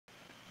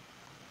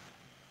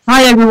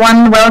Hi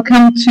everyone,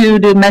 welcome to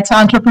the Meta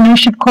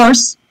Entrepreneurship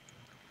course.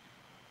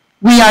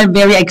 We are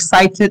very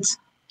excited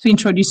to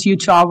introduce you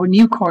to our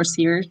new course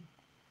here.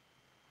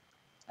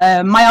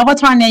 My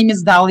avatar name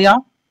is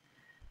Dalia.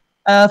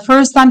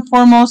 First and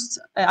foremost,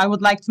 I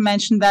would like to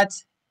mention that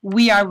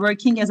we are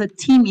working as a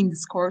team in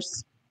this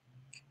course,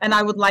 and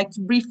I would like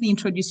to briefly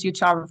introduce you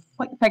to our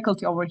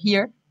faculty over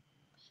here.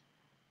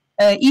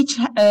 Each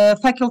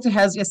faculty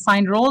has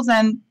assigned roles,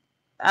 and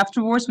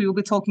afterwards we will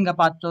be talking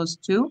about those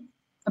too.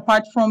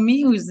 Apart from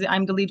me,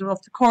 I'm the leader of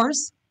the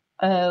course,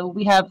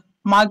 we have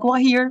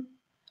Magua here,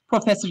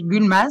 Professor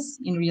Gülmez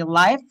in real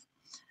life.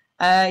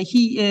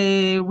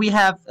 We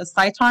have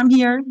Saitarm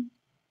here.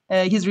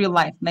 His real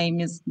life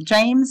name is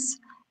James.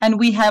 And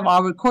we have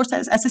our course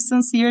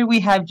assistants here. We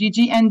have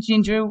Gigi and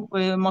Ginger.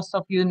 Most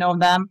of you know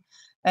them.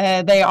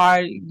 They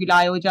are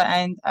Gülay Hoca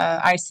and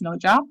Ersin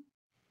Hoca.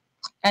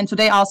 And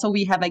today also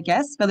we have a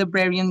guest, the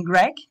librarian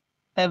Greg.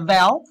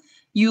 Val,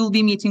 you'll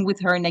be meeting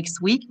with her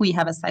next week. We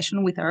have a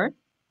session with her.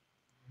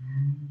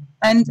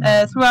 And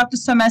throughout the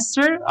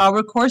semester,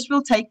 our course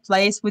will take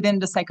place within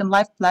the Second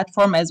Life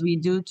platform as we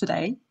do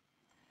today.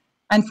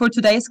 And for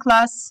today's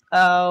class,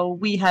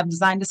 we have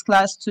designed this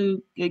class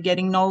to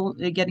getting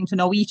to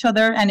know each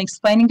other and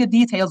explaining the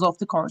details of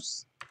the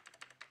course.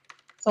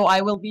 So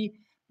I will be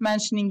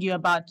mentioning you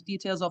about the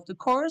details of the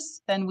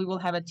course. Then we will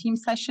have a team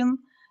session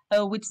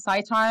with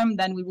Saitarm.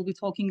 Then we will be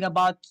talking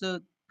about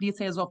the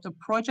details of the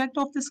project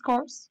of this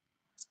course.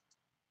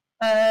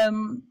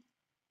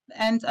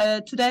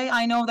 Today,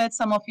 I know that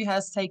some of you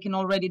has taken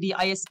already the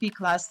ISP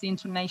class, the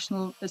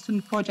International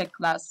Student Project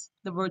class,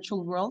 the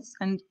virtual worlds,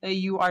 and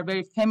you are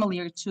very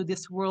familiar to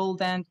this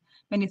world and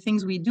many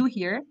things we do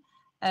here.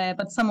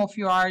 But some of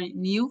you are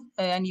new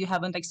and you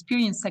haven't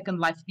experienced Second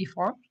Life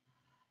before.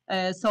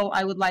 So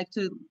I would like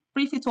to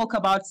briefly talk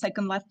about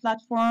Second Life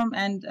platform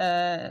and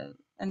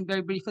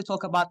very briefly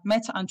talk about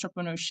meta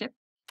entrepreneurship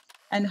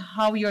and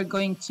how you're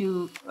going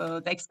to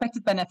the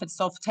expected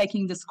benefits of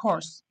taking this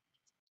course.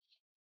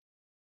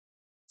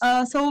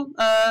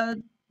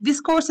 This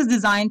course is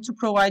designed to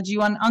provide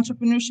you an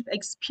entrepreneurship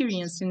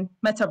experience in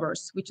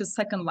Metaverse, which is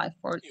Second Life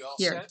for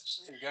here.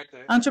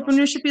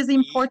 Entrepreneurship is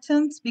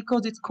important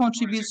because it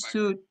contributes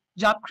to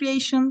job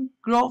creation,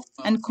 growth,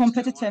 and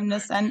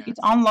competitiveness, and it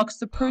unlocks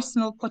the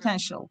personal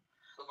potential.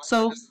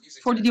 So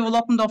for the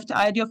development of the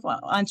idea of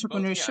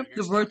entrepreneurship,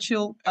 the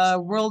virtual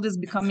world is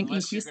becoming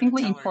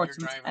increasingly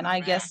important. And I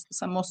guess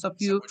most of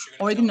you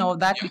already know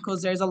that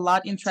because there's a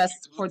lot of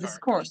interest for this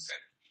course.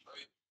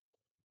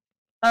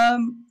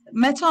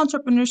 Meta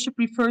entrepreneurship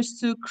refers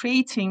to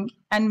creating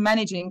and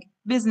managing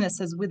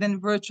businesses within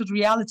virtual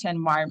reality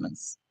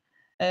environments,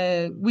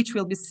 which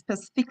will be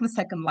specifically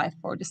Second Life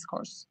for this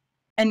course.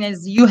 And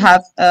as you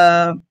have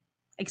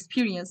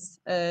experienced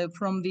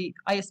from the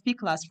ISP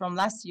class from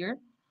last year,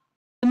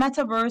 the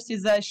metaverse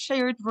is a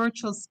shared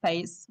virtual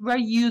space where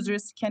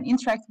users can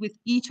interact with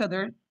each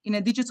other in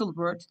a digital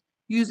world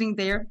using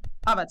their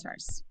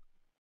avatars.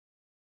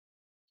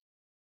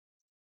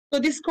 So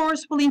this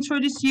course will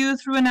introduce you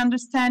through an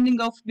understanding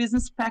of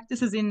business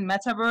practices in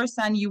Metaverse,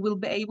 and you will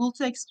be able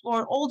to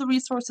explore all the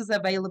resources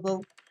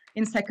available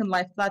in Second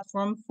Life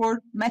platform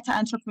for meta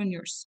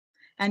entrepreneurs.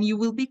 And you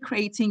will be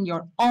creating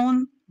your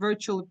own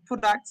virtual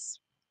products,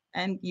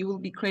 and you will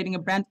be creating a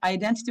brand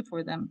identity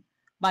for them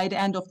by the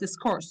end of this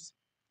course.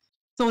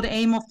 So the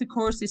aim of the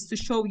course is to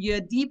show you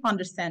a deep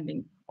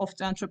understanding of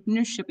the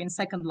entrepreneurship in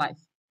Second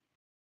Life.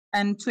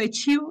 And to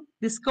achieve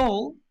this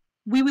goal,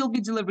 we will be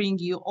delivering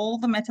you all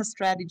the meta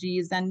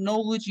strategies and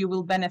knowledge you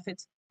will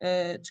benefit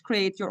to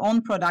create your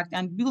own product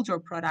and build your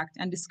product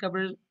and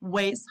discover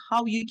ways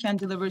how you can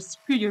deliver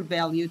superior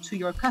value to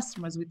your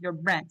customers with your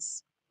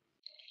brands.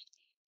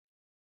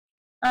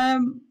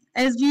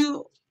 As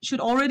you should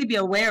already be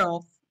aware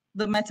of,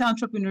 the meta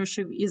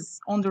entrepreneurship is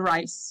on the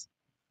rise,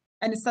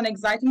 and it's an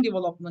exciting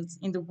development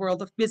in the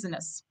world of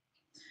business.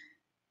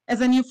 As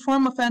a new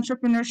form of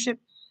entrepreneurship,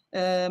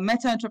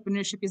 meta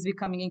entrepreneurship is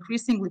becoming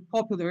increasingly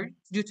popular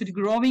due to the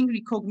growing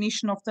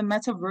recognition of the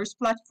metaverse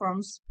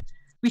platforms,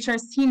 which are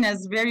seen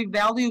as very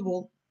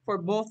valuable for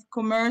both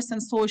commerce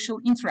and social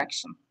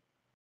interaction.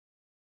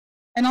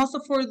 And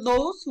also for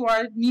those who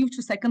are new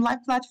to Second Life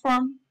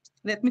platform,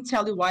 let me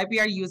tell you why we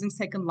are using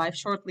Second Life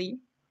shortly.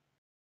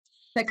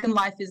 Second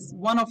Life is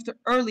one of the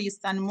earliest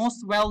and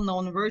most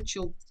well-known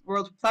virtual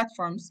world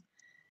platforms,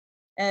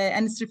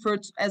 and it's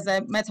referred to as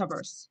a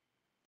metaverse.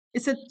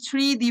 It's a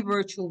 3D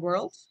virtual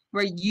world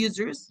where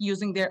users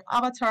using their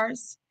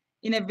avatars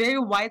in a very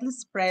widely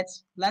spread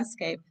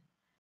landscape.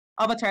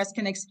 Avatars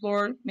can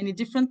explore many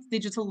different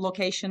digital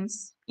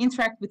locations,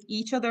 interact with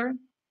each other,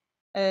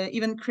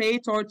 even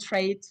create or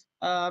trade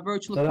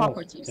virtual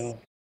properties.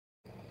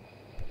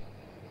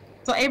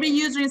 So every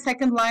user in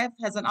Second Life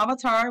has an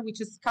avatar,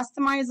 which is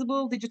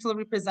customizable digital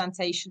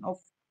representation of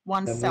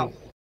oneself.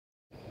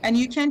 And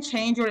you can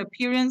change your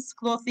appearance,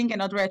 clothing,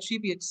 and other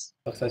attributes.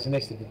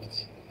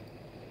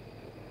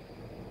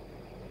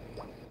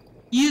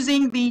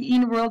 Using the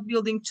in-world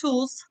building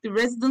tools, the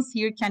residents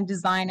here can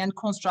design and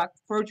construct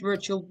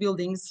virtual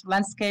buildings,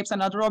 landscapes,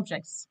 and other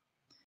objects.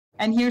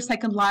 And here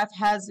Second Life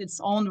has its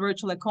own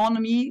virtual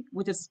economy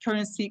with its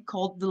currency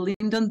called the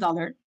Linden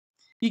dollar.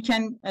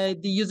 The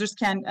users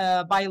can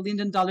buy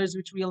Linden dollars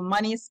with real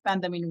money,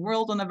 spend them in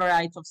world on a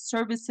variety of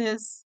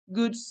services,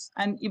 goods,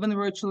 and even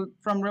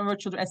from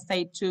virtual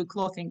estate to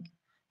clothing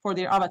for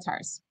their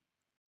avatars.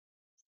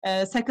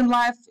 Second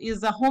Life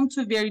is a home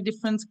to very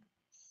different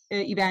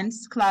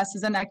events,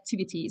 classes, and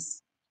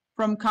activities,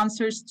 from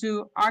concerts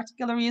to art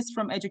galleries,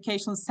 from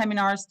educational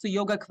seminars to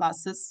yoga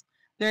classes.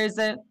 There is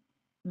a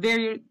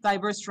very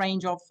diverse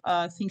range of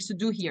things to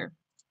do here.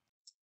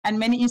 And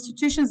many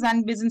institutions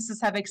and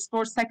businesses have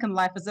explored Second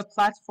Life as a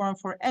platform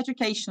for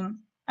education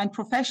and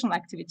professional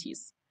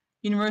activities.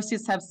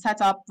 Universities have set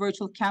up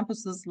virtual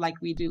campuses like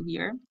we do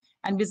here,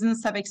 and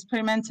businesses have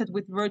experimented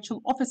with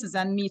virtual offices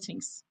and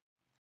meetings.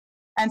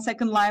 And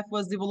Second Life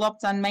was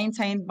developed and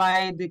maintained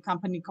by the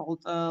company called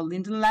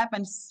Linden Lab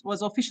and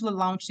was officially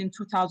launched in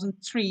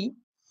 2003.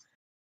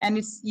 And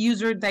its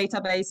user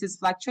database is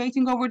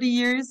fluctuating over the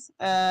years,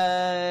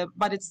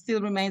 but it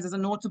still remains as a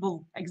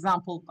notable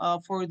example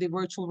for the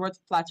virtual world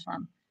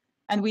platform.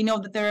 And we know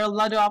that there are a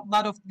lot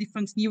of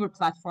different newer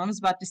platforms,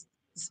 but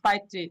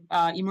despite the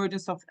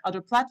emergence of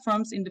other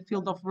platforms in the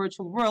field of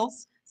virtual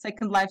worlds,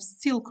 Second Life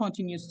still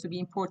continues to be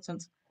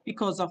important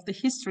because of the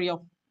history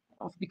of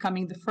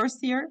becoming the first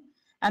here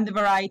and the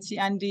variety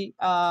and the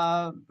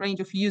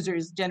range of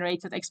users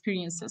generated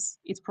experiences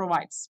it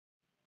provides.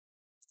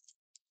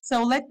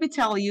 So let me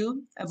tell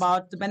you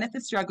about the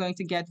benefits you are going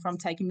to get from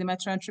taking the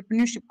Metro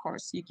Entrepreneurship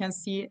course. You can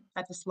see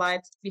at the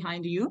slide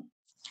behind you.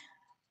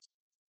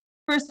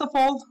 First of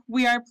all,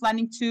 we are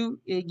planning to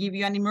give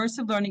you an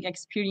immersive learning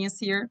experience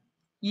here.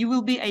 You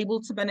will be able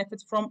to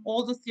benefit from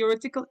all the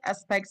theoretical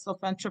aspects of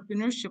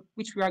entrepreneurship,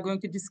 which we are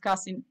going to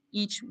discuss in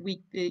each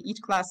week,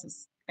 each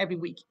classes every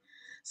week.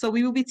 So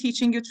we will be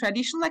teaching you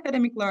traditional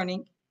academic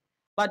learning,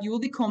 but you will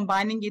be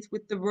combining it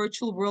with the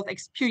virtual world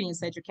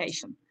experience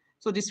education.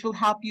 So this will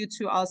help you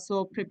to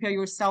also prepare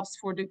yourselves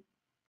for the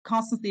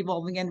constantly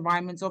evolving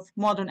environments of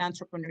modern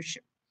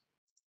entrepreneurship.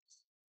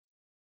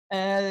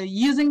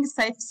 Using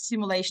safe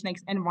simulation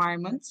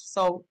environments,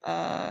 so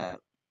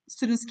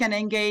students can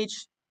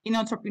engage in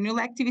entrepreneurial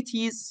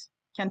activities,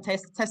 can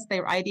test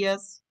their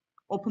ideas,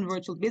 open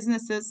virtual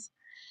businesses,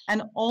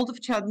 and all the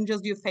challenges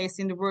you face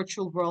in the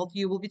virtual world,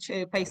 you will be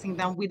facing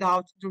them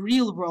without the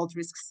real world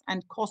risks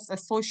and costs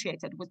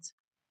associated with,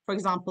 for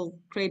example,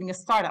 creating a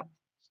startup.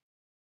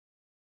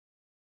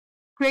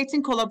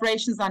 Creating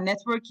collaborations and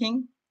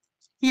networking.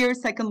 Here,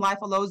 Second Life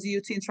allows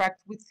you to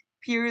interact with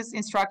peers,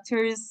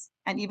 instructors,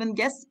 and even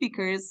guest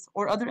speakers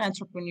or other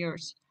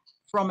entrepreneurs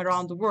from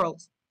around the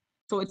world.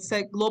 So it's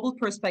a global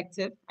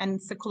perspective and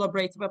it's a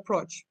collaborative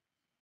approach.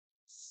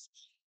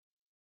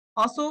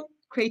 Also,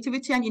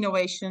 creativity and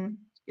innovation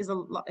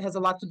has a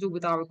lot to do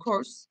with our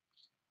course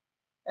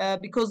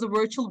because the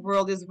virtual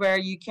world is where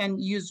you can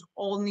use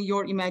only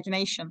your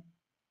imagination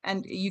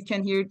and you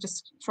can here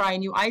just try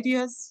new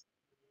ideas,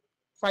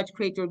 try to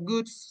create your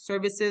goods,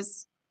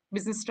 services,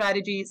 business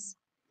strategies.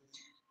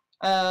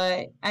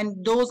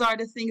 And those are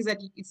the things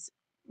that it's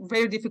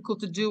very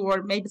difficult to do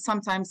or maybe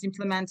sometimes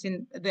implement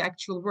in the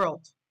actual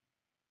world.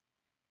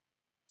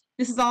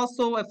 This is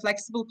also a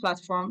flexible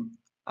platform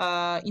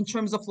in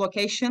terms of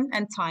location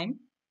and time.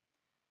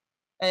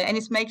 And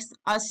it makes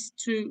us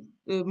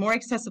more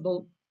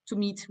accessible to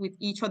meet with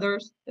each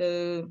other,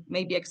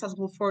 maybe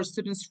accessible for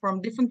students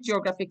from different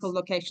geographical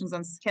locations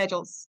and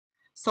schedules.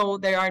 So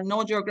there are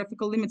no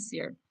geographical limits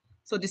here.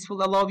 So this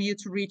will allow you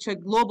to reach a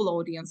global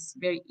audience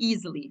very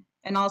easily.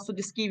 And also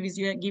this gives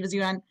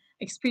you an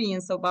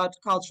experience about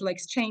cultural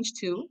exchange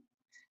too,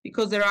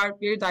 because there are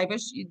very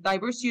diverse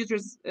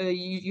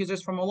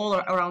users from all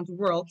around the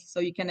world. So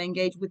you can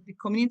engage with the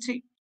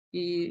community,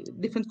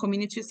 different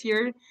communities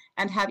here,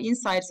 and have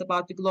insights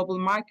about the global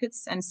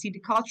markets and see the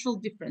cultural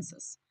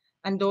differences.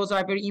 And those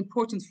are very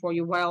important for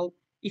you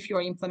if you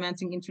are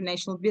implementing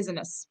international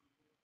business.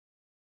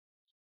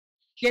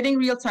 Getting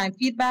real-time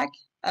feedback.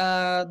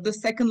 The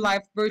Second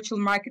Life virtual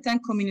market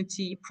and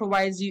community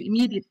provides you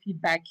immediate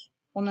feedback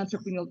on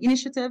entrepreneurial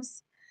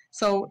initiatives.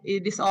 So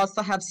this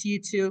also helps you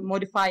to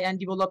modify and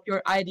develop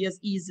your ideas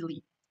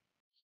easily.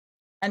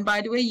 And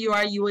by the way, you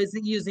are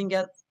using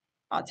a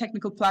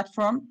technical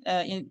platform,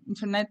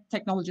 internet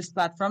technologies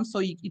platform. So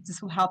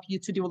this will help you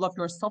to develop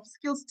your soft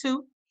skills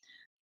too.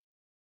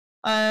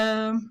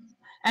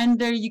 And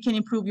there you can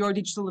improve your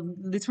digital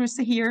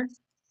literacy here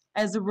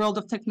as the world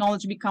of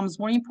technology becomes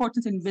more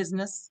important in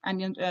business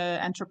and in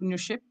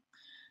entrepreneurship.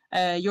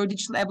 Your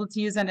digital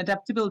abilities and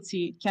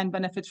adaptability can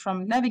benefit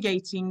from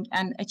navigating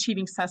and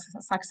achieving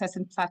success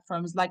in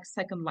platforms like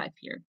Second Life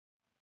here.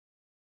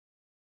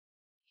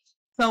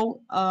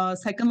 So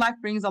Second Life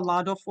brings a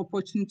lot of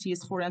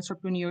opportunities for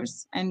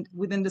entrepreneurs. And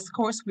within this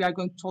course, we are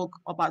going to talk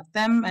about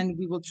them and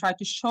we will try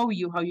to show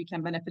you how you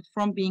can benefit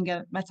from being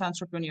a meta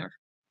entrepreneur.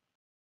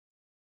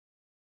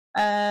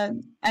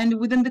 And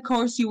within the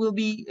course, you will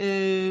be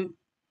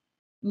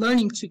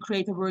learning to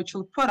create a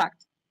virtual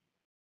product,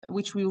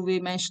 which we will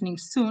be mentioning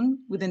soon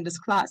within this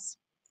class.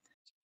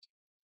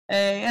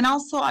 And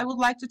also, I would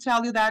like to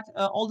tell you that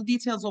all the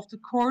details of the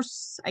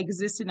course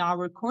exist in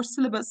our course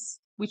syllabus,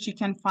 which you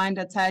can find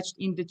attached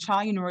in the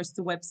Cha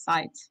University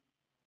website.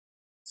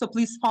 So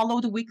please follow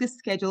the weekly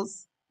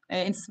schedules.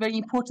 It's very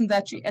important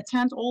that you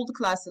attend all the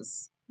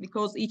classes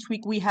because each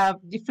week we have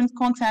different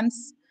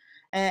contents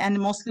and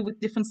mostly with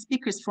different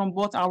speakers from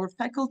both our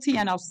faculty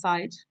and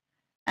outside.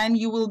 And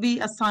you will be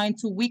assigned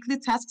to weekly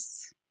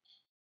tasks.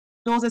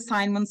 Those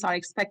assignments are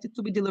expected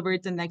to be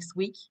delivered the next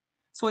week.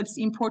 So it's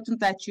important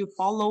that you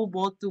follow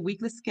both the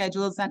weekly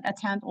schedules and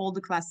attend all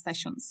the class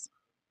sessions.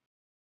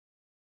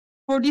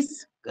 For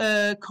this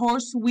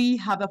course, we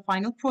have a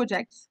final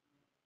project.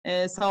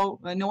 So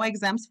no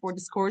exams for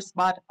this course,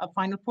 but a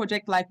final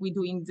project like we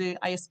do in the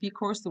ISP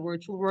course, the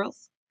virtual world.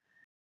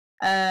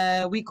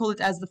 We call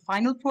it as the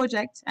final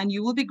project, and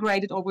you will be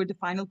graded over the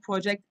final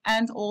project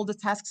and all the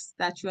tasks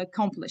that you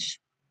accomplish.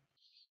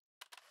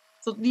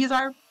 So these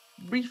are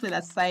briefly,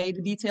 let's say,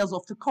 the details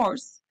of the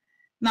course.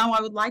 Now I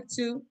would like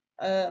to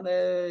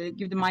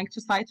give the mic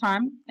to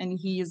Saitarm, and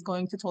he is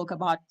going to talk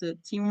about the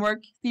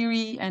teamwork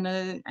theory,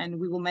 and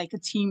we will make a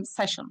team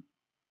session.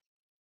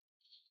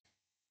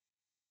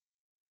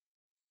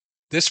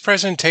 This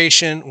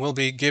presentation will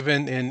be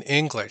given in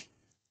English,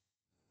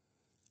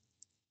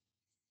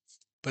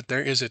 but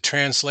there is a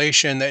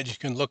translation that you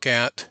can look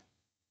at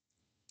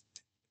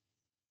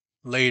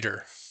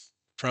later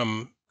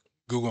from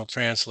Google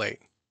Translate.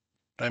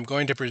 I'm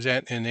going to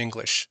present in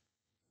English.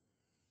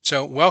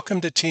 So welcome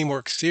to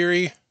Teamwork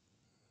Theory.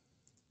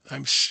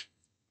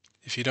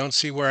 If you don't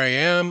see where I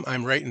am,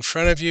 I'm right in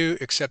front of you,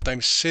 except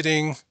I'm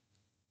sitting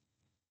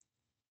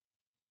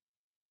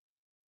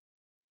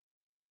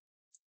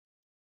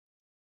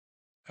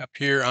up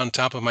here on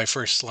top of my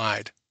first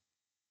slide.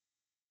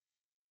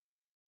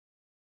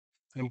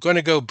 I'm going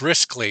to go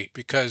briskly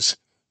because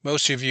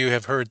most of you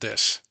have heard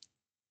this.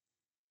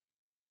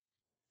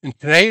 In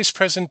today's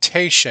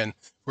presentation,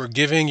 we're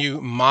giving you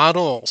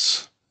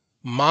models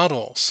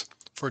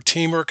for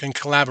teamwork and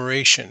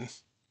collaboration,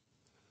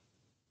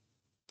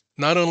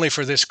 not only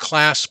for this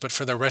class, but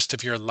for the rest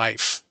of your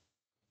life.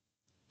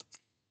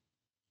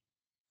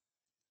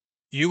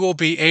 You will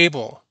be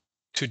able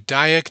to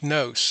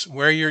diagnose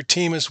where your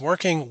team is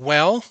working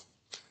well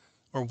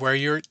or where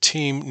your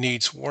team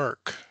needs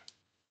work.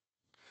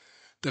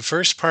 The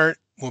first part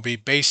will be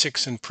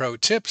basics and pro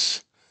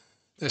tips.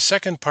 The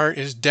second part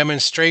is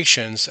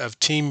demonstrations of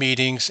team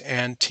meetings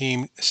and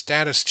team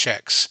status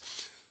checks.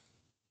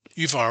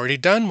 You've already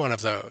done one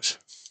of those.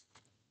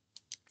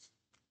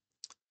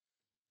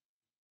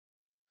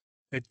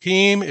 A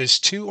team is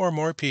two or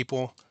more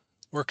people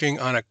working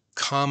on a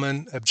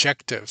common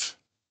objective.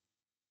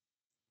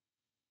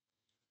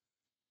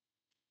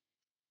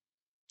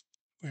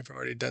 We've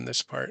already done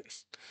this part.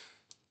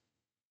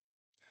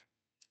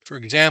 For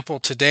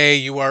example, today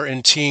you are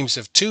in teams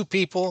of 2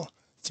 people,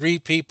 3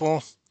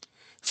 people,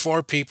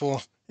 4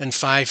 people, and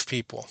 5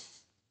 people.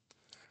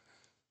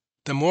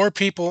 The more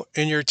people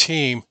in your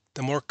team,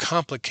 the more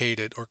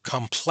complicated or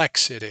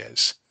complex it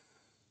is.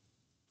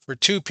 For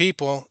 2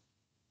 people,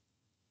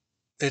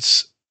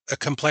 it's a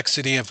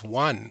complexity of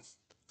 1.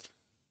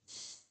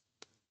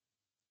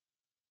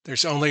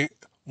 There's only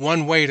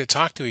one way to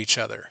talk to each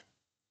other.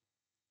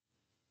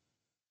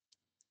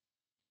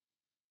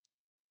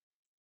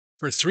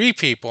 For 3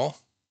 people,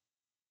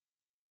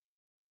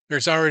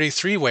 there's already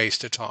 3 ways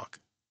to talk.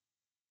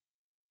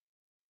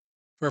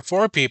 For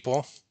 4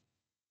 people,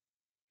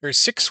 there's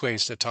 6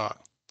 ways to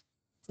talk.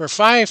 For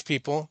 5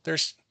 people,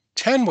 there's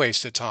 10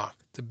 ways to talk.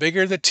 The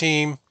bigger the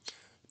team,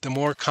 the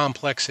more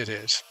complex it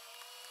is.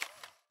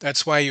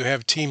 That's why you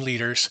have team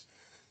leaders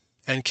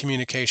and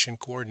communication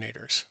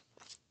coordinators.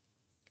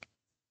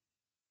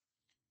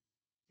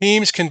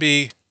 Teams can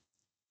be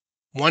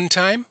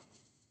one-time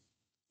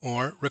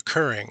or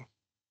recurring.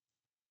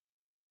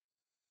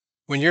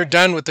 When you're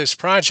done with this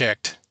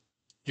project,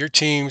 your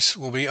teams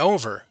will be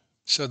over.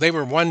 So they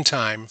were one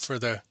time for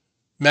the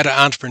Meta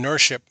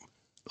Entrepreneurship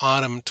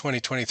Autumn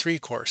 2023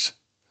 course.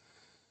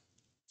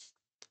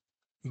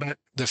 But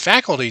the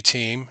faculty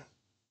team,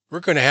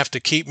 we're going to have to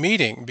keep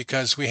meeting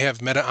because we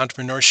have Meta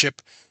Entrepreneurship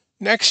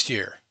next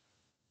year.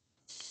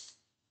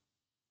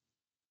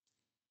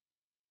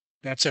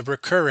 That's a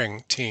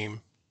recurring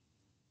team.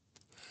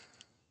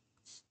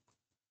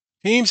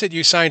 Teams that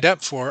you signed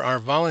up for are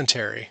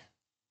voluntary,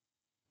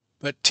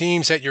 but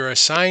teams that you're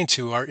assigned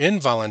to are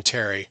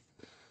involuntary.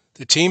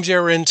 The teams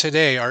you're in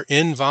today are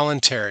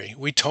involuntary.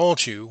 We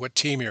told you what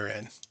team you're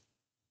in.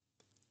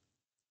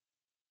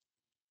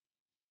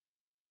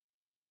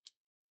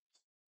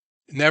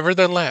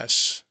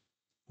 Nevertheless,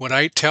 what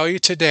I tell you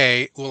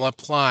today will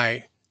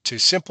apply to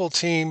simple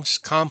teams,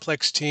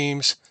 complex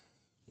teams,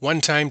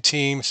 one-time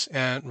teams,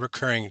 and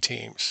recurring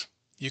teams.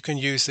 You can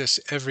use this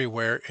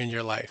everywhere in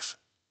your life.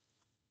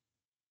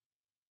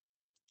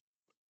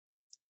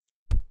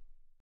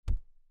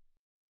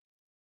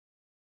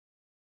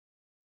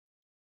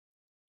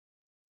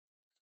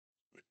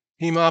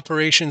 Team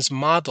operations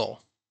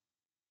model.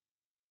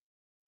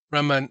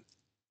 From an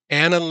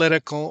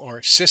analytical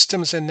or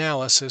systems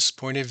analysis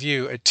point of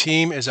view, a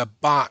team is a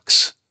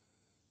box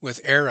with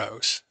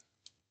arrows.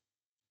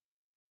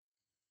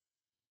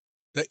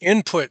 The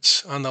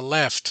inputs on the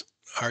left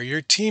are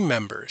your team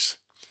members.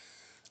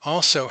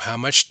 Also, how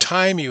much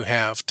time you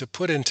have to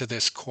put into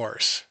this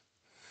course.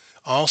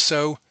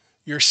 Also,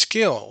 your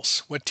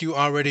skills, what do you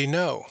already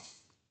know,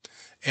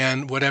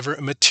 and whatever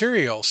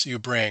materials you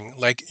bring,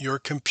 like your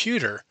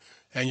computer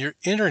and your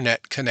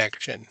internet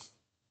connection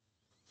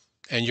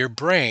and your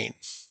brain.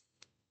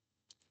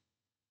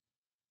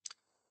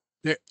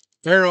 The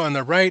arrow on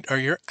the right are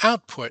your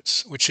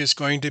outputs, which is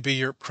going to be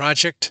your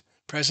project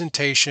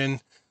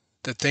presentation,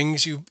 the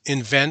things you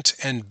invent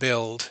and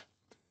build,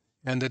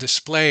 and the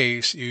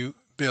displays you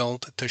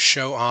build to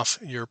show off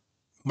your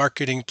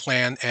marketing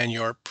plan and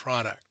your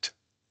product.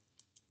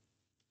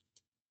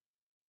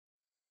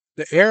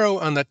 The arrow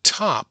on the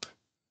top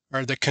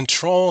are the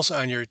controls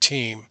on your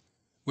team,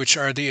 which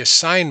are the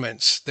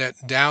assignments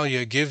that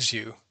Dahlia gives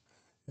you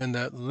and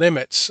the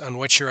limits on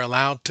what you're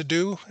allowed to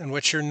do and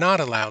what you're not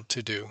allowed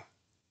to do.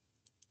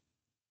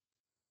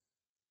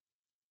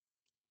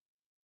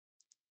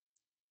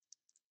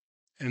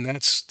 And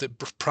that's the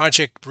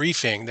project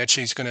briefing that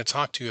she's going to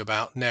talk to you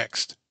about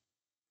next.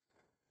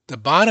 The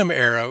bottom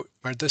arrow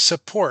are the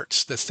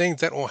supports, the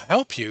things that will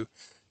help you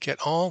get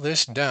all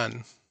this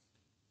done.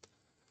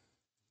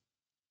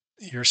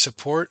 Your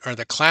support are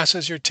the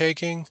classes you're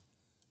taking,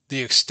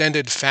 the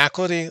extended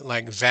faculty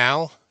like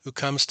Val, who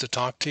comes to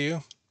talk to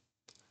you,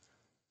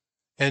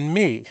 and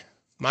me.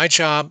 My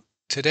job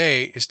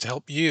today is to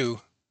help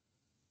you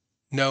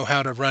know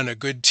how to run a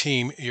good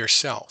team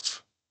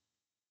yourself,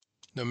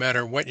 no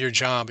matter what your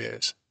job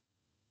is.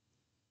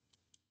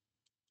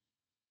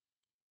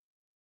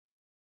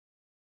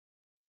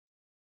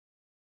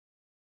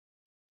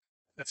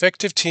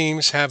 Effective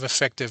teams have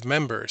effective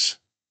members.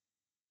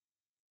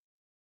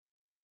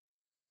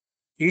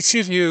 Each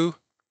of you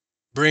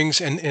brings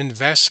an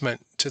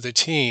investment to the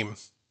team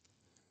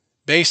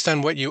based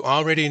on what you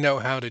already know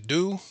how to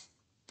do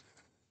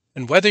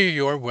and whether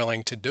you're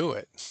willing to do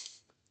it.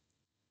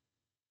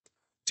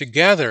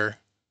 Together,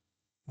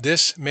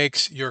 this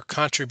makes your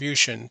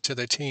contribution to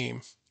the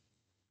team.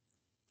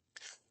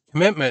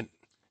 Commitment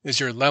is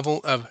your level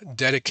of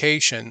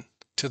dedication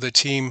to the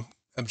team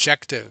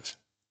objective.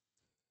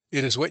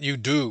 It is what you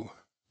do.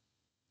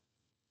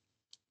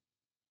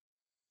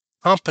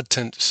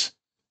 Competence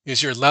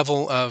is your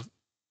level of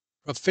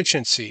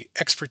proficiency,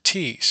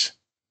 expertise,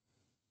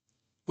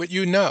 what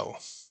you know,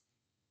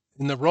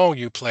 and the role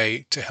you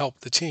play to help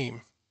the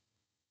team.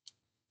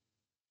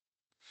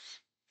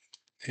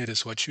 It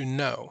is what you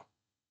know.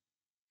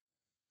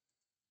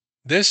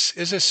 This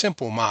is a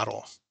simple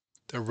model.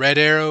 The red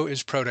arrow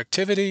is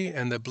productivity,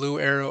 and the blue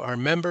arrow are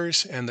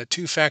members, and the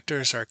two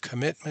factors are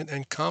commitment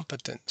and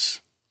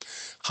competence.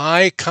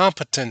 High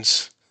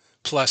competence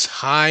plus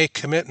high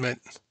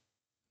commitment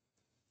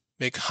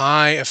make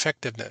high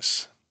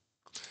effectiveness.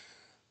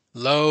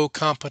 Low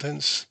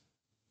competence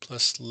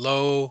plus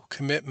low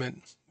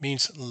commitment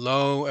means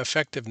low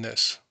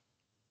effectiveness.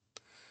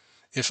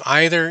 If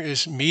either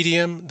is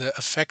medium, the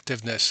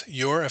effectiveness,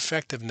 your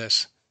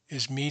effectiveness,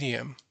 is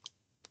medium.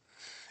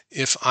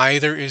 If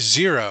either is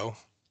zero,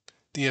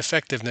 the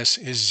effectiveness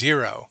is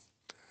zero.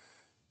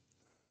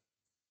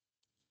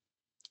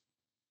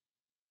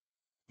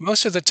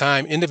 Most of the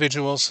time,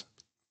 individuals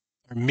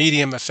are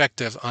medium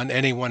effective on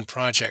any one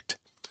project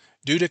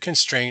due to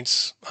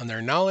constraints on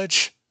their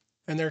knowledge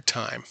and their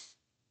time.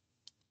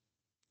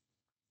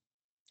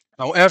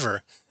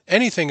 However,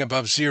 anything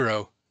above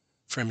zero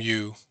from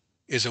you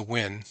is a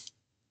win.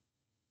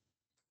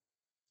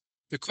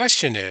 The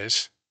question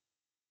is,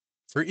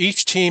 for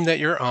each team that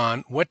you're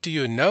on, what do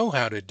you know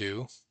how to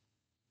do,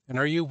 and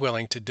are you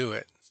willing to do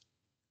it?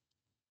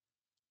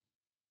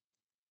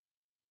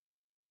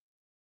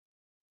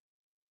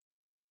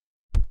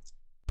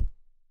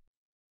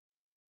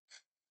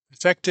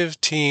 Effective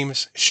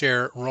teams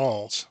share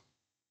roles.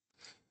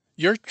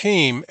 Your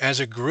team as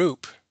a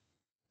group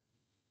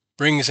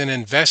brings an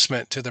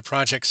investment to the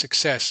project's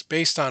success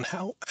based on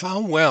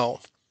how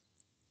well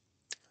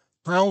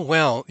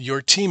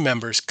your team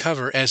members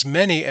cover as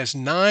many as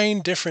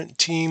 9 different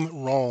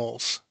team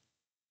roles.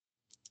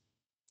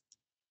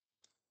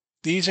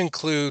 These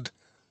include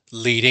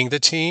leading the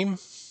team,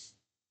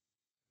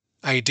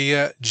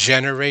 idea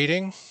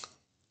generating,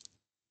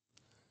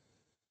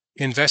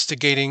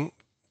 investigating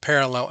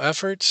parallel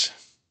efforts.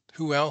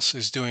 Who else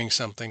is doing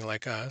something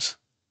like us?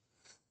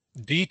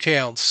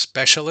 Detailed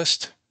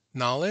specialist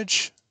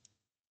knowledge,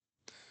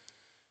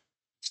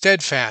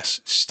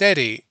 steadfast,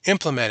 steady,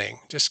 implementing,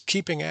 just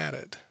keeping at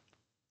it.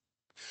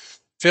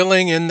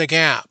 Filling in the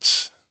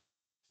gaps,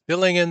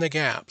 filling in the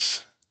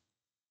gaps.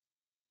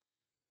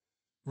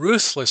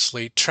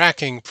 Ruthlessly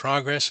tracking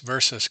progress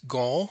versus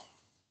goal.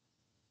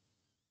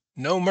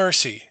 No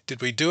mercy.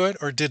 Did we do it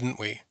or didn't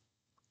we?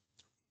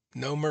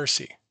 No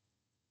mercy.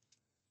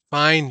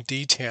 Fine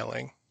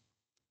detailing.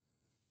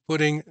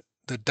 Putting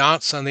the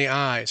dots on the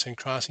I's and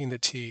crossing the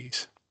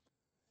T's.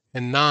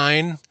 And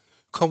 9,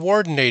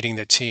 coordinating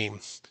the team,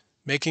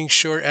 making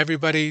sure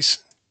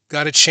everybody's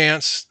got a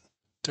chance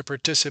to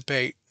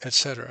participate,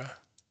 etc.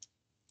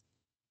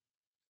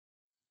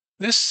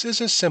 This is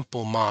a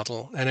simple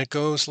model, and it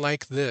goes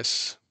like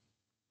this.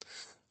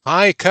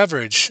 High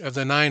coverage of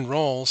the 9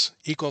 roles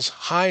equals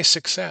high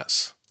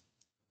success.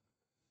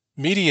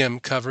 Medium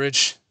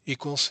coverage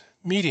equals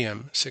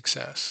medium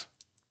success.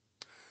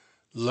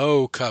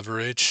 Low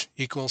coverage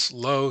equals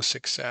low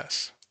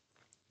success.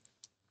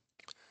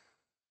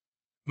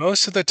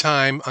 Most of the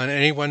time on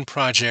any one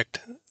project,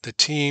 the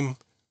team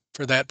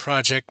for that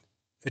project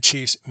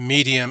achieves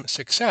medium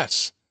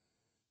success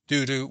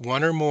due to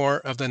one or more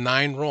of the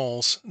 9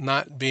 roles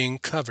not being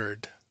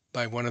covered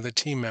by one of the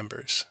team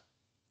members.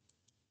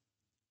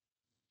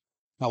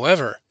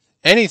 However,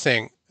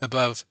 anything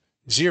above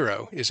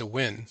 0 is a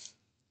win.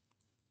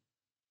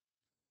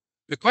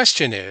 The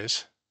question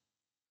is,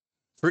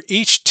 for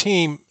each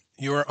team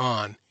you're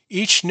on,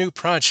 each new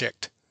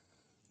project,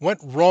 what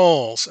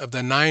roles of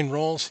the 9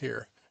 roles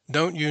here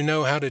don't you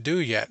know how to do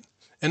yet?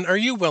 And are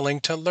you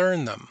willing to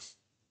learn them?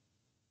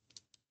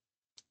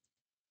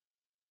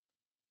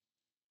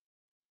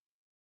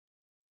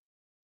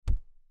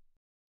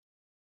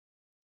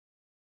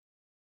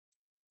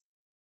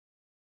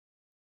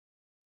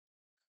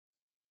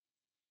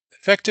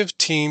 Effective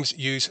teams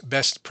use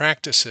best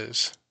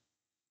practices.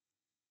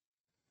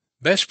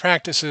 Best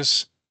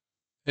practices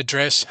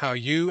address how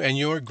you and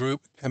your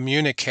group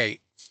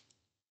communicate.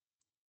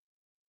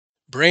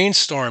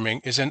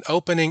 Brainstorming is an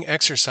opening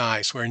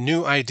exercise where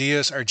new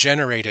ideas are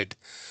generated.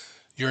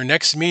 Your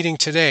next meeting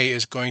today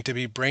is going to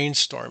be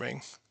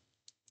brainstorming.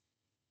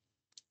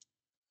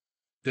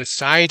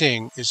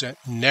 Deciding is a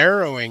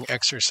narrowing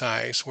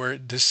exercise where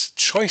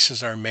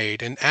choices are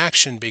made and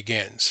action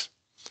begins.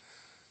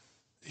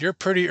 You're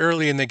pretty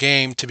early in the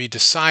game to be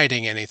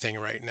deciding anything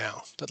right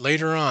now, but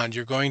later on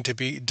you're going to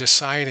be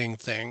deciding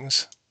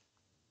things.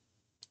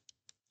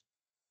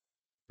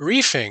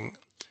 Briefing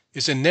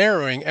is a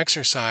narrowing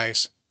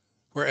exercise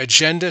where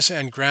agendas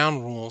and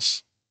ground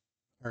rules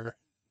are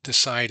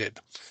decided.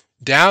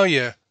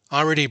 Dahlia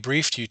already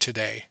briefed you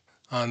today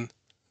and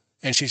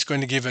she's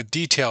going to give a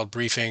detailed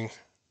briefing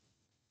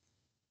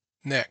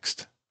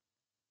next.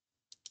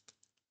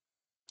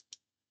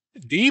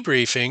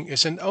 Debriefing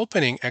is an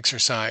opening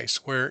exercise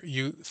where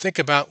you think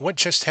about what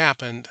just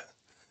happened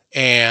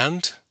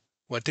and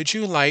what did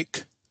you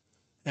like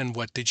and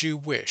what did you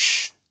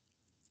wish.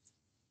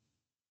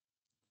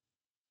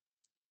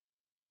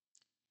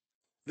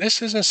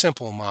 This is a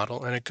simple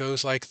model and it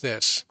goes like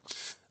this.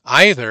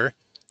 Either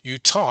you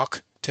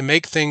talk to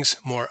make things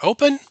more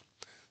open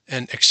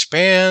and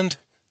expand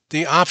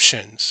the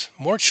options,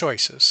 more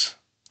choices,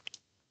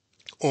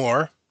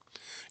 or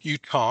you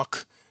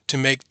talk to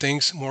make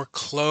things more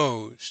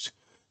closed,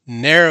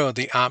 narrow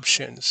the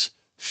options,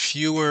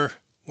 fewer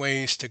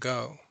ways to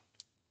go.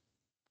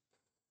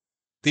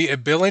 The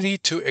ability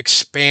to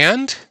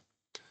expand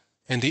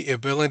and the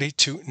ability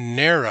to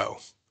narrow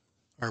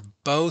are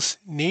both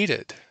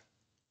needed.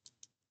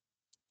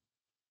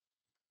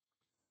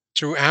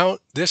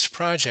 Throughout this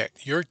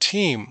project, your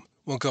team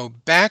will go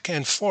back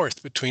and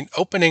forth between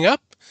opening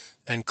up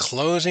and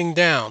closing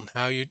down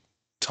how you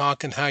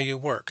talk and how you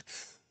work.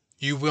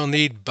 You will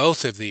need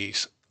both of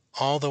these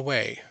all the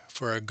way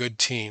for a good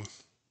team.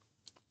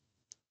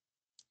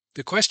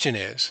 The question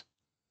is,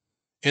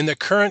 in the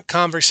current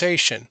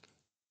conversation,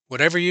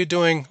 whatever you're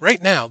doing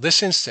right now,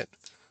 this instant,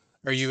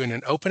 are you in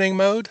an opening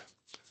mode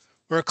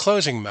or a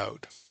closing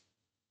mode?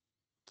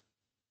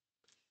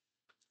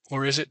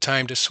 Or is it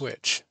time to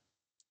switch?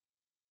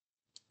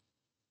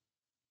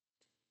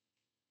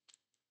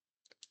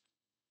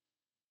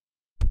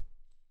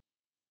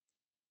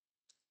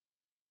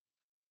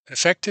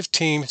 Effective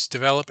teams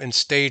develop in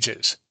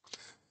stages.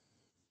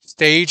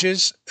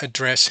 Stages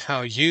address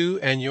how you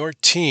and your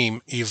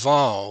team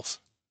evolve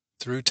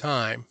through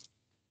time.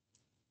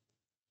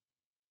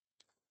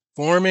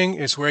 Forming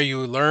is where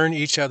you learn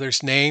each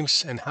other's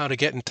names and how to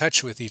get in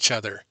touch with each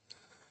other.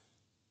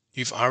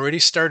 You've already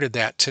started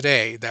that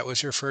today. That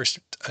was your first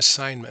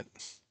assignment.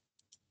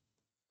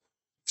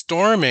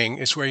 Storming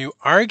is where you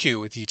argue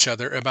with each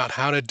other about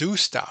how to do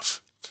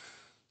stuff.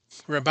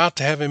 We're about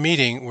to have a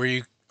meeting where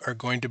you are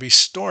going to be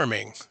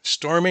storming.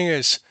 Storming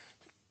is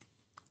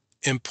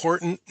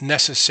important,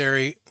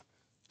 necessary,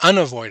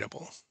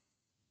 unavoidable.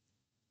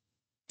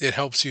 It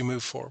helps you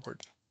move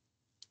forward.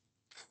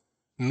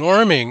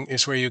 Norming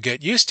is where you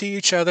get used to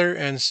each other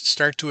and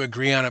start to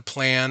agree on a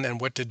plan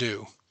and what to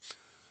do.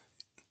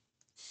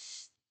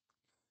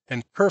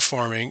 And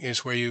performing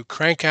is where you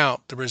crank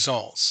out the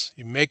results.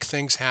 You make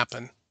things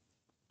happen.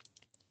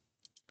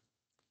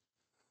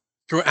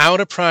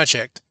 Throughout a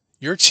project,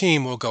 your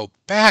team will go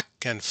back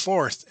and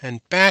forth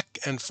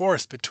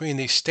between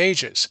these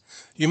stages.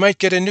 You might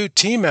get a new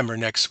team member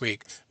next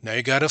week. Now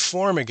you got to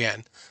form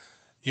again.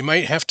 You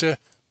might have to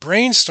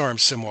brainstorm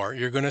some more.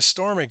 You're going to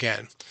storm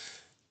again.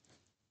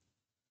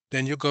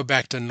 Then you'll go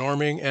back to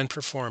norming and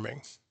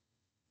performing.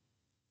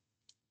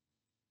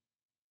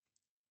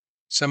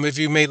 Some of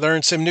you may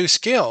learn some new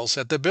skills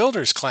at the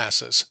builders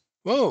classes.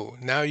 Whoa,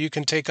 now you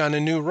can take on a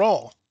new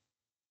role.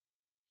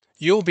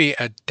 You'll be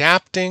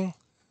adapting,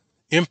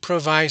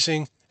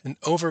 improvising, and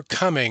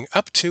overcoming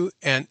up to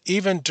and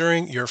even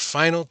during your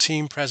final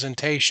team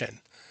presentation.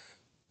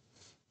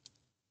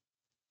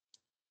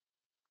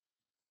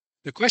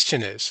 The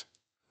question is,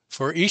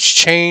 for each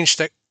change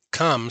that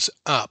comes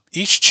up,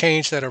 each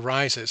change that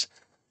arises,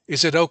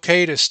 is it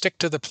okay to stick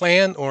to the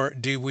plan, or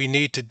do we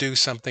need to do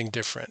something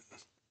different?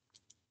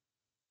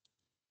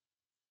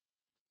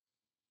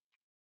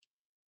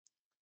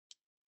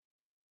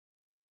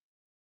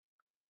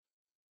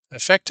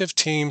 Effective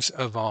teams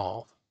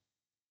evolve.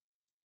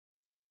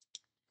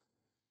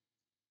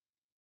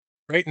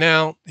 Right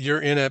now, you're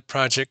in a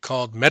project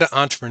called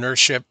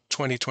Entrepreneurship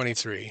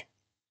 2023.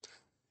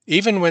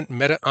 Even when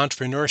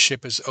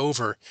Entrepreneurship is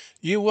over,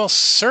 you will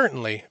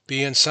certainly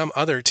be in some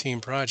other team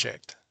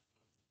project.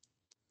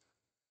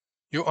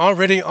 You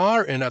already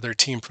are in other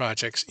team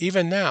projects,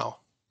 even now,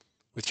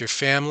 with your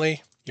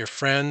family, your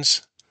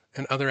friends,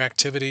 and other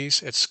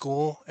activities at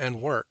school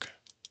and work.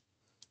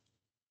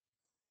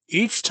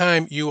 Each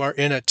time you are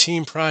in a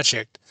team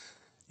project,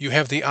 you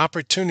have the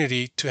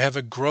opportunity to have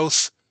a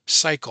growth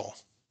cycle.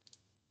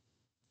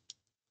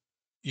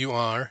 You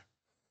are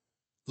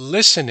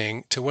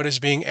listening to what is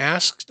being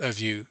asked of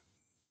you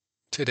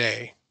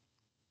today,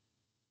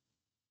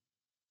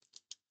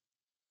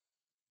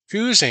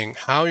 choosing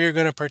how you're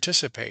going to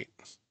participate,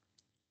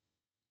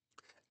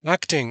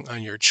 acting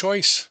on your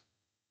choice,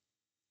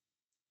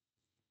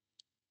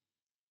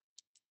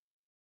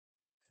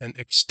 and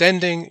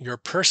extending your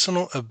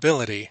personal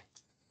ability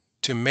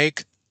to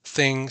make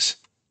things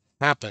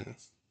happen.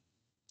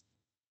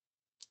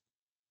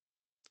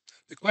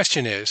 The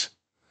question is,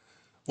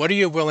 what are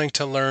you willing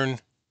to learn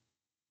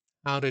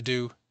how to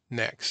do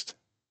next?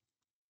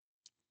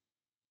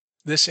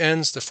 This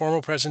ends the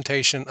formal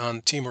presentation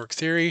on teamwork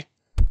theory.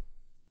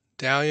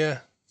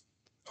 Dahlia,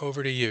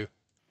 over to you.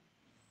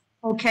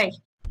 Okay.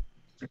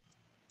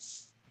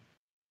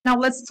 Now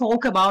let's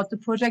talk about the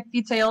project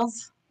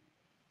details.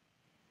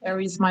 There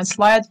is my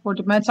slide for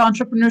the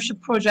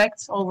Entrepreneurship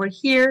project over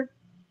here.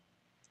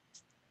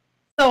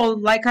 So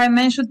like I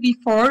mentioned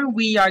before,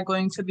 we are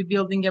going to be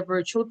building a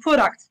virtual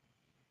product.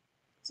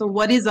 So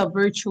what is a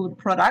virtual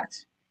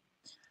product?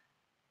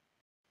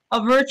 A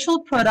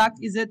virtual product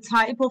is a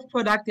type of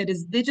product that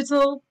is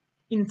digital,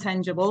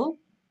 intangible,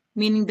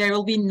 meaning there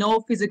will be no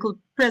physical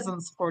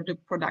presence for the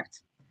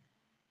product.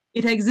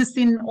 It exists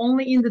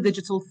only in the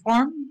digital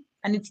form,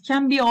 and it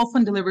can be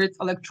often delivered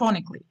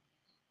electronically.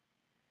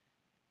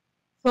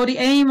 So the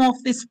aim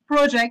of this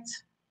project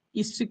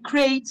is to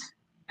create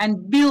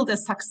and build a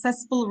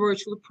successful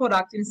virtual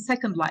product in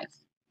Second Life.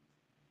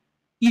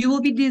 You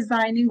will be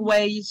designing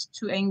ways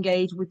to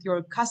engage with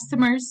your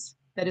customers.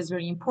 That is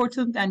very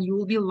important, and you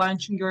will be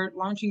launching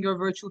your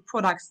virtual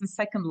products in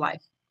Second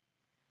Life.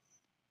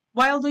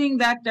 While doing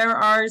that, there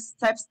are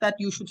steps that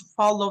you should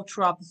follow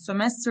throughout the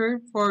semester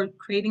for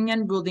creating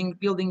and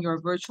building your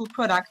virtual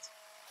product.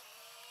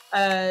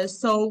 I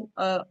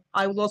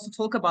will also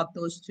talk about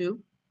those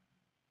two.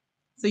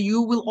 So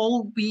you will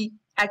all be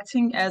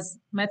acting as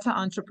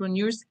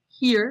meta-entrepreneurs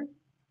here.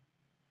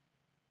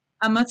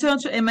 A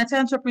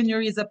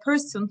meta-entrepreneur is a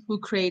person who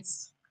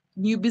creates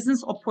new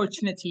business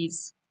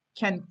opportunities,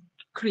 can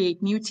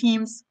create new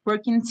teams,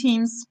 work in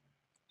teams,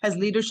 has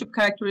leadership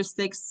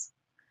characteristics,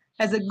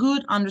 has a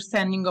good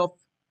understanding of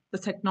the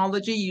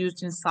technology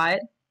used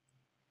inside,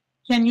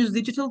 can use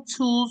digital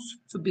tools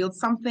to build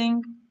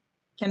something,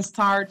 can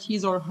start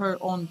his or her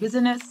own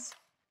business,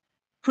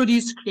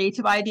 produce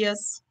creative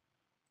ideas,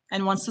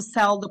 and wants to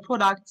sell the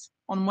product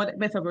on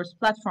metaverse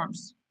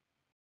platforms.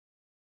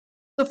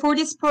 So for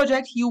this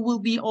project, you will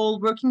be all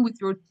working with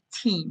your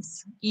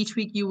teams. Each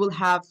week you will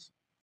have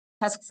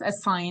tasks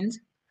assigned,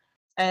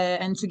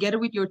 and together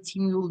with your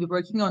team, you will be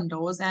working on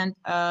those. And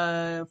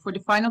for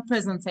the final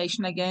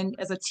presentation, again,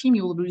 as a team,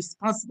 you will be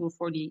responsible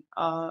for the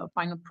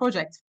final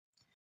project.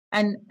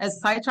 And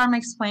as Saitarm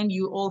explained,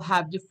 you all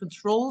have different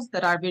roles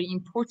that are very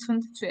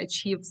important to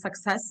achieve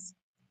success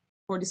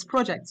for this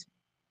project.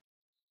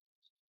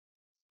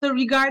 So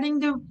regarding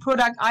the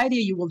product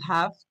idea you will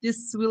have,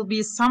 this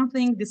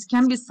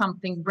can be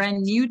something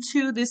brand new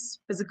to this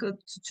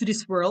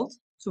world,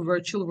 to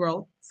virtual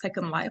world,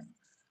 Second Life,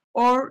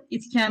 or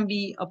it can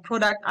be a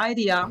product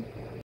idea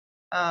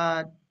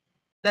that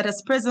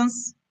has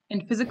presence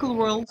in physical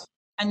world,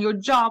 and your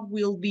job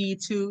will be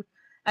to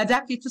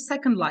adapt it to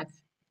Second Life.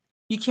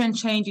 You can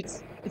change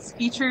its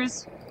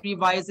features,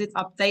 revise it,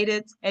 update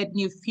it, add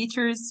new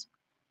features,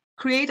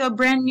 create a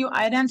brand new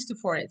identity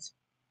for it.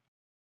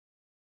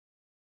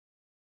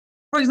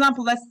 For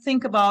example, let's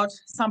think about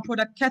some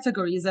product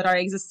categories that are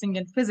existing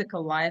in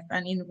physical life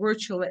and in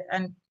virtual,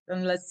 and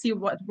let's see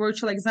what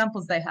virtual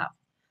examples they have.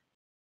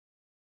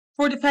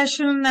 For the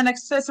fashion and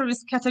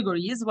accessories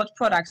categories, what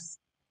products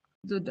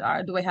do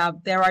we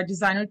have? There are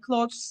designer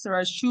clothes, there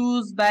are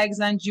shoes, bags,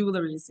 and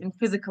jewelries in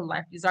physical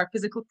life. These are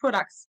physical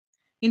products.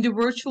 In the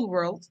virtual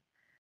world,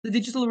 the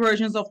digital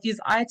versions of these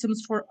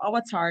items for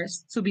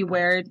avatars to be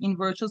worn in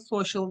virtual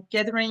social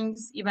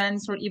gatherings,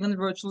 events, or even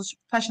virtual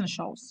fashion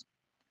shows.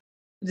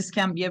 This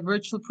can be a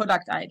virtual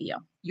product idea.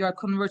 You are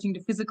converting the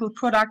physical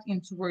product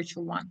into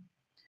virtual one.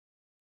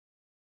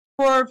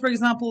 For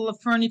example,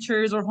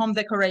 furnitures or home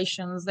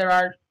decorations, there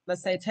are,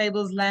 let's say,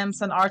 tables, lamps,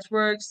 and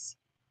artworks.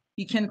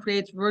 You can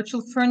create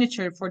virtual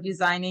furniture for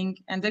designing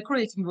and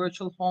decorating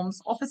virtual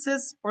homes,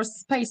 offices, or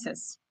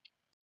spaces.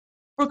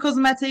 For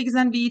cosmetics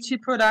and beauty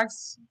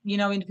products,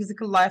 in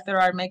physical life,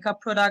 there are makeup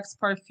products,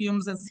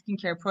 perfumes, and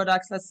skincare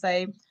products, let's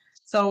say.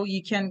 So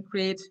you can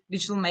create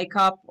digital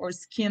makeup or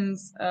skin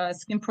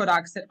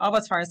products that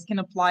avatars can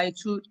apply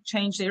to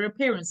change their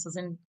appearances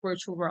in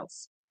virtual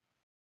worlds.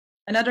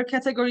 Another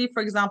category,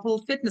 for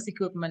example, fitness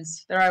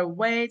equipments. There are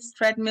weights,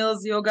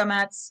 treadmills, yoga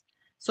mats.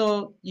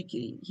 So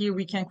here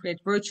we can create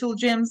virtual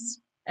gyms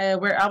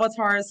where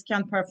avatars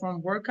can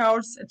perform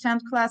workouts,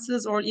 attend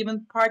classes, or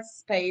even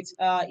participate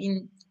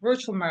in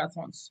virtual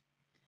marathons.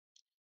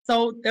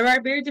 So there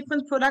are very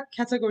different product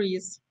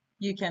categories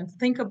you can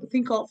think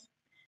of.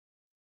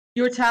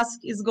 Your task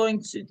is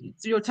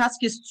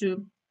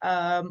to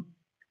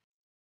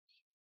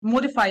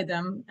modify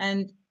them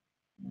and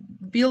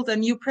build a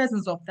new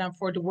presence of them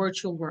for the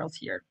virtual world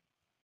here.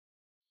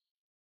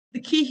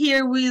 The key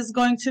here is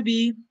going to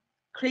be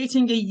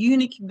creating a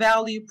unique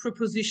value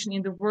proposition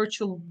in the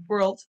virtual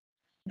world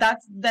that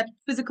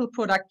physical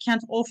product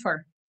can't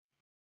offer.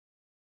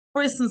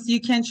 For instance, you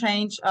can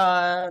change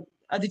a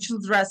digital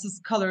dress's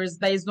colors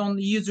based on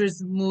the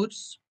user's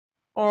moods,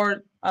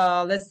 or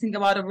let's think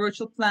about a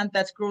virtual plant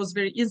that grows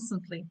very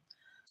instantly.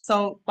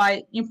 So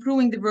by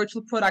improving the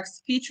virtual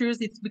product's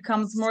features, it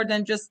becomes more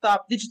than just a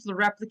digital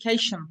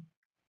replication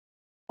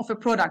of a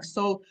product.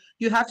 So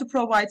you have to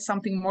provide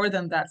something more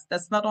than that.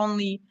 That's not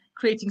only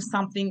creating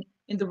something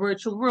in the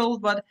virtual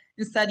world, but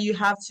instead you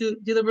have to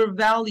deliver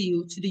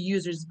value to the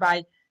users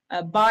by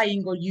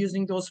buying or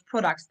using those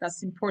products.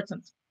 That's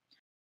important.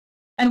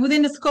 And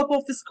within the scope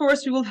of this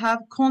course, we will have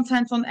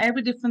content on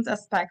every different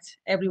aspect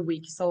every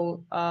week.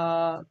 So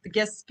the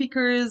guest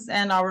speakers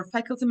and our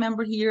faculty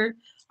member here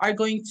are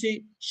going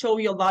to show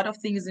you a lot of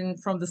things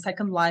from the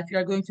Second Life. You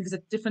are going to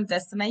visit different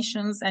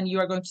destinations and you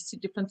are going to see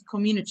different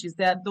communities.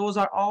 Those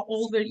are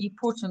all very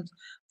important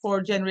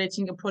for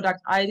generating a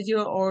product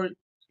idea or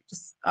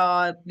just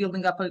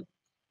building up a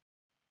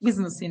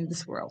business in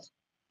this world.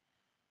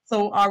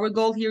 So our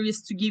goal here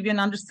is to give you an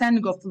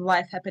understanding of the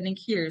life happening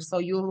here. So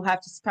you will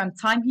have to spend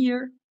time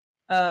here.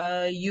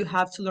 You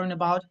have to learn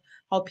about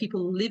how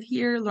people live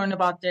here, learn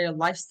about their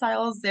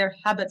lifestyles, their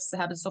habits, the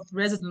habits of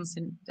residents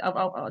of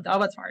the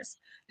avatars,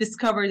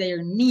 discover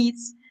their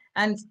needs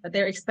and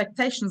their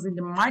expectations in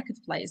the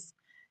marketplace.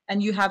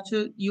 And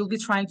you'll be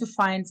trying to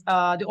find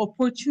the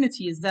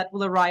opportunities that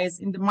will arise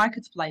in the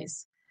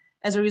marketplace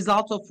as a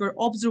result of your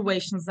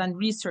observations and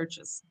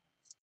researches.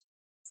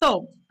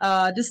 So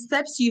the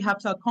steps you have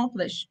to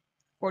accomplish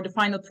for the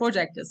final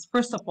project is,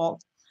 first of all,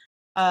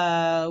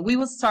 we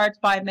will start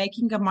by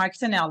making a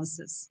market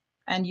analysis,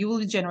 and you will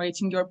be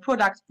generating your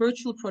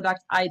virtual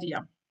product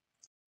idea.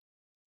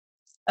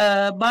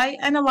 By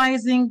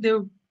analyzing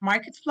the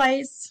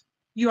marketplace,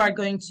 you are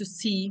going to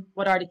see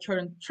what are the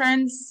current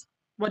trends,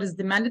 what is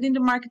demanded in the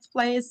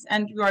marketplace,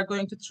 and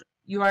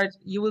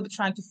you will be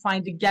trying to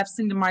find the gaps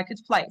in the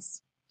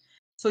marketplace.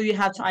 So you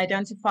have to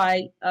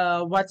identify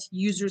what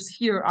users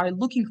here are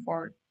looking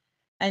for.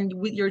 And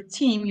with your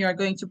team, you are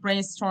going to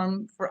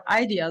brainstorm for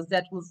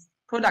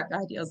product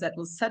ideas that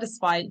will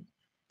satisfy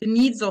the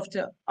needs of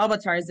the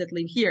avatars that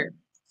live here.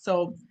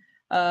 So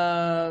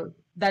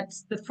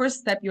that's the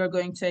first step you are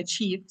going to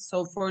achieve.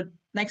 So for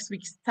next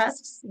week's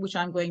tasks, which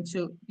I'm going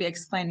to be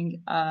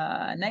explaining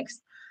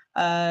next,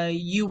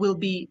 you will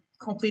be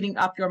completing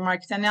up your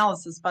market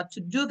analysis. But to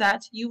do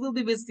that, you will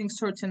be visiting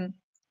certain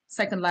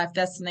Second Life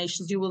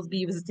destinations. You will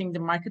be visiting the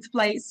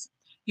marketplace.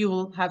 You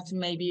will have to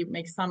maybe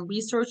make some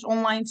research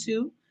online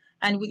too.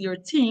 And with your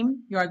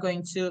team, you are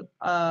going to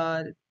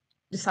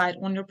decide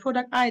on your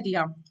product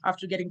idea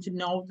after getting to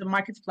know the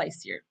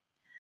marketplace here.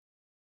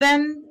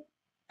 Then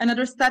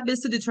another step is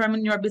to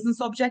determine your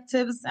business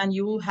objectives, and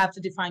you will have to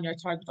define your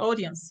target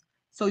audience.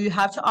 So you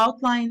have to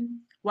outline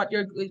what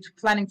you're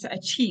planning to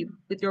achieve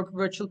with your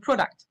virtual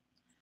product.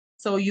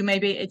 So you may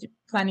be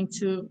planning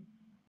to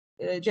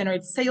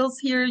generate sales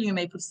here. You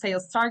may put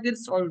sales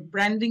targets or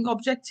branding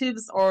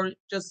objectives, or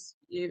just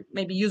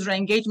maybe user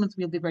engagement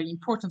will be very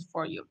important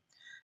for you.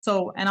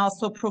 So, and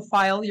also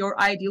profile your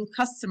ideal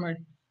customer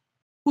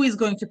who is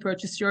going to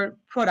purchase your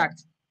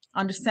product.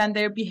 Understand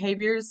their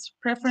behaviors,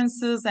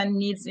 preferences, and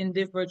needs in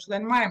the virtual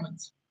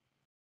environment.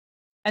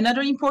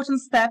 Another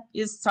important step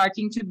is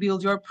starting to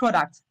build your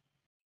product.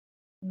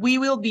 We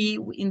will be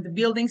in the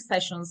building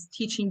sessions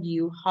teaching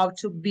you how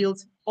to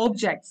build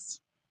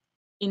objects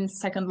in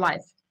Second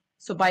Life.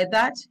 So by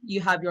that, you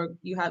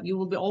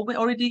will be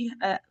already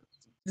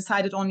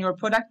decided on your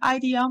product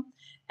idea,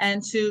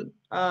 and to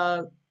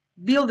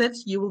build it,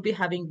 you will be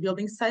having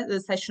building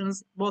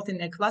sessions both in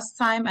a class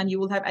time, and you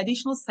will have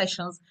additional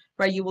sessions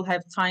where you will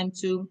have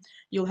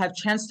you'll have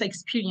chance to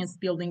experience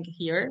building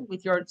here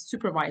with your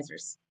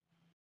supervisors.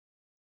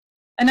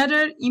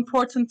 Another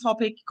important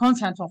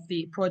content of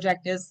the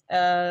project is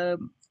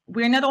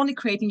we're not only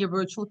creating a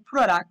virtual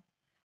product,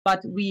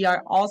 but we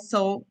are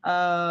also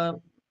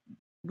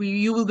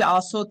you will be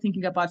also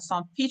thinking about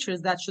some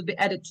features that should be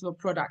added to a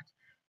product.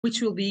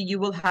 which will be you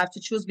will have to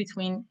choose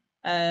between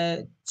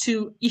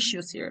two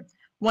issues here.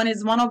 One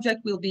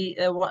object will be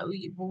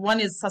one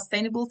is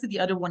sustainability, the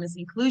other one is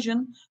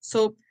inclusion.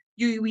 So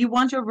you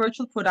want your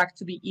virtual product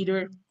to be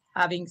either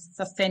having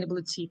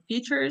sustainability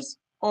features,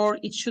 or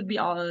it should be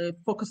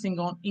focusing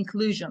on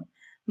inclusion,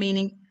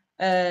 meaning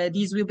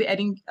these will be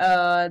adding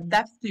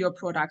depth to your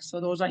product.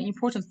 So those are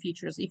important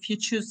features. If you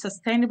choose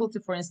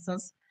sustainability, for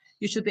instance,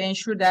 you should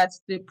ensure that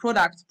the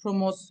product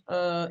promotes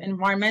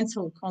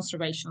environmental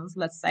conservations,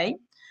 let's say.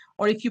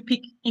 Or if you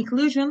pick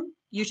inclusion,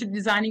 you should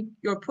design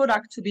your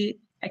product to be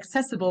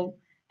accessible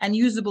and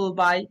usable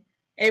by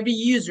every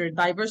user,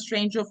 diverse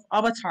range of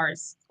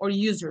avatars or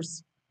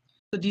users.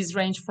 So these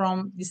range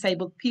from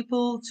disabled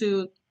people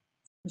to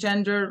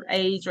gender,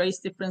 age, race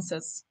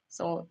differences.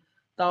 So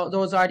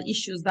those are the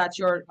issues that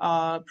your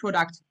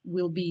product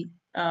will be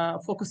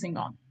focusing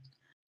on.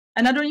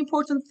 Another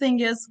important thing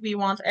is we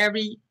want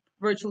every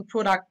virtual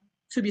product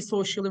to be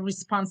socially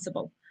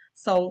responsible.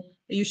 So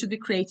you should be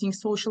creating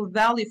social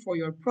value for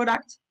your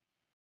product.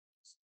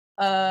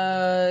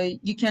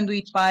 You can do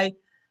it by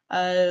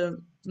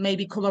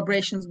maybe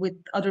collaborations with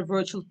other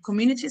virtual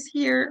communities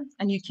here,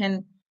 and you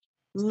can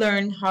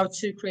learn how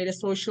to create a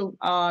social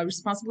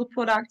responsible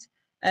product.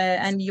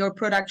 And your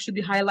product should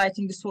be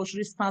highlighting the social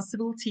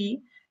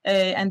responsibility,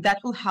 and that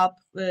will help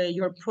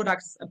your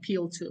products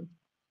appeal to.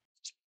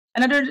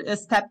 Another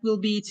step will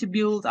be to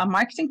build a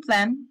marketing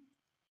plan.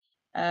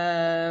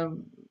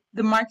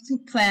 The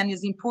marketing plan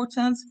is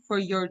important for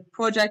your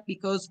project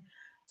because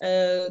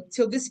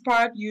till this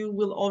part, you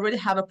will already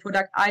have a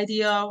product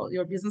idea.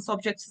 Your business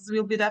objectives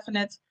will be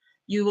definite.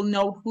 You will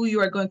know who you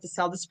are going to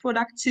sell this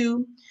product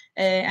to,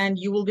 and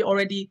you will be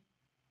already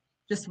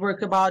just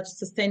work about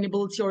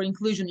sustainability or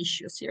inclusion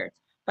issues here.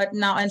 But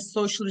now, and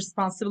social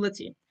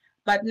responsibility.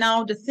 But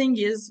now the thing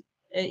is,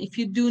 if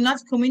you do not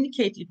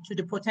communicate it to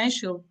the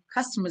potential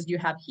customers you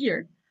have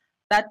here,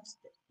 that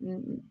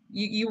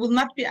you will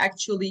not be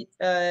actually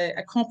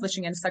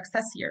accomplishing any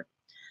success here.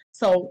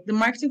 So the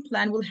marketing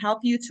plan will help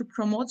you to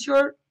promote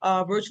your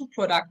virtual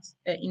product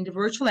in the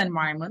virtual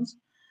environment.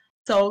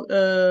 So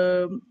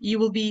you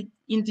will be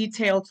in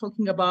detail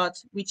talking about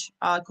which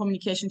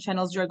communication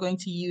channels you're going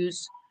to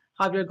use,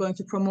 how you're going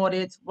to promote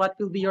it, what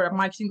will be your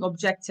marketing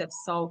objectives.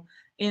 So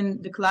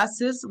in the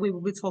classes, we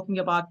will be talking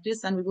about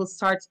this, and we will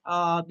start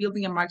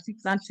building a marketing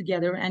plan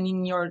together. And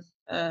in your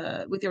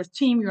with your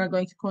team, you are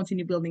going to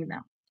continue building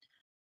them.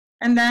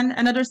 And then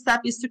another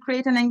step is to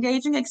create an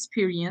engaging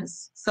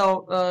experience.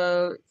 So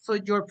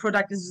your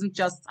product isn't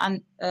just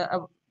an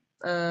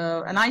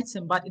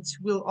item, but it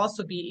will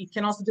also be, it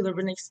can also deliver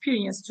an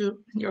experience to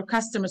your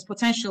customers,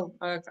 potential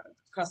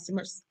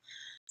customers.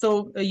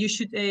 So you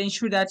should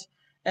ensure that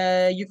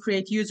you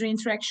create user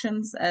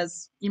interactions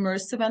as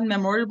immersive and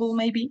memorable,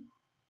 maybe.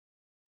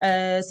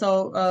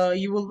 So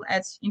you will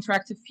add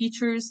interactive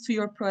features to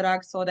your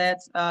product so that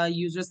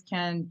users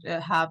can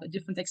have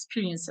different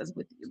experiences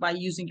by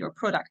using your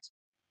product.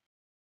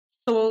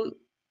 So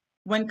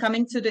when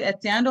coming to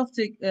at the end of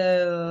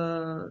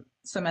the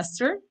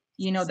semester,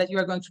 you know that you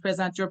are going to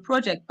present your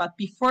project, but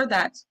before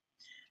that,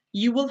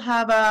 you will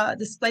have a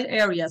display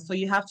area. So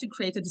you have to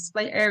create a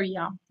display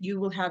area. You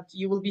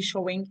will be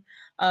showing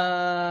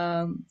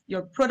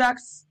your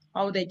products,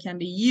 how they can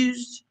be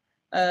used,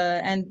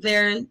 and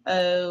there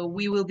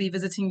we will be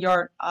visiting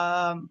your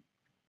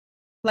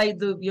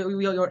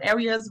your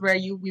areas where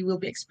we will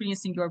be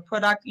experiencing your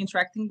product,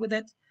 interacting with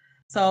it.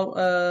 So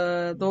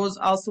those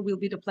also will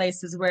be the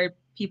places where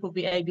people will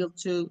be able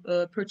to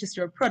purchase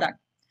your product.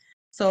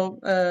 So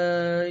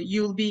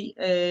you'll be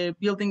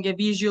building a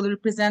visually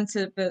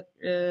representative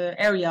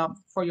area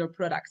for your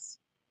products.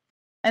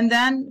 And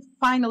then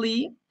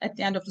finally, at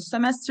the end of the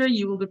semester,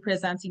 you will be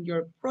presenting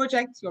your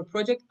project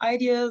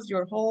ideas,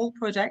 your whole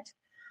project.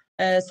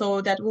 So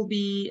that will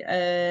be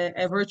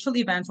a virtual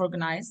event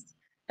organized,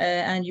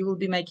 and you will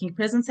be making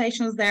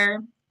presentations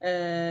there.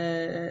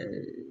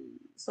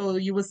 So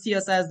you will see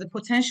us as the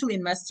potential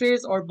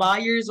investors or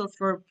buyers of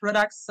your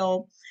products.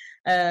 So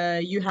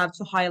you have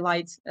to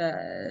highlight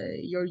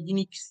your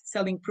unique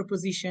selling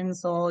proposition,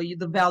 so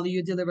the value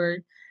you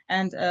deliver,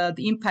 and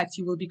the impact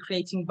you will be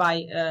creating by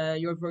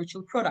your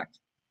virtual product.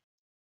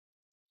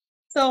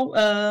 So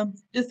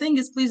the thing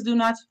is, please do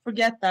not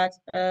forget that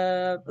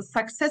a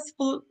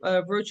successful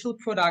virtual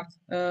product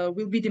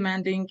will be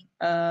demanding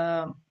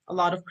a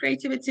lot of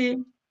creativity,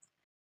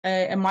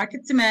 a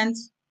market demand,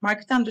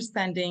 market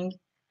understanding,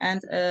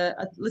 and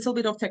a little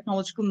bit of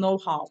technological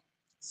know-how.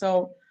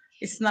 So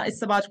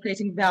it's about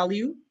creating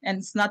value, and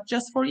it's not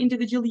just for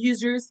individual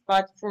users,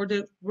 but for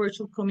the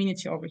virtual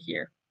community over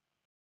here.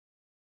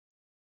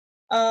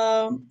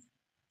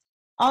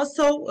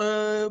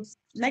 Also,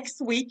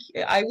 next week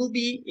I will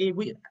be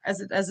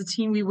as a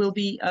team we will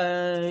be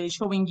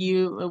showing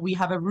you. We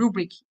have a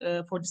rubric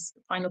for this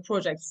final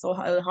project. So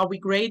how we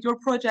grade your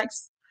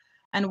projects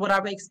and what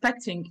are we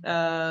expecting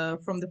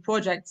from the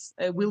projects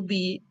will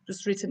be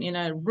just written in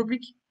a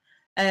rubric,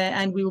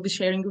 and we will be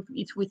sharing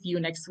it with you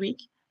next week.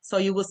 So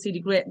you will see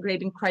the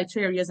grading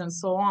criteria and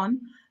so on,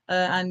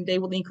 and they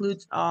will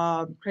include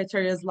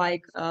criteria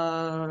like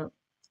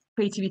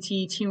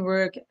creativity,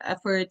 teamwork,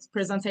 effort,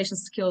 presentation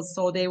skills.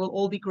 So they will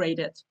all be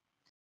graded.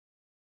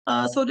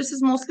 So this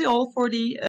is mostly all for the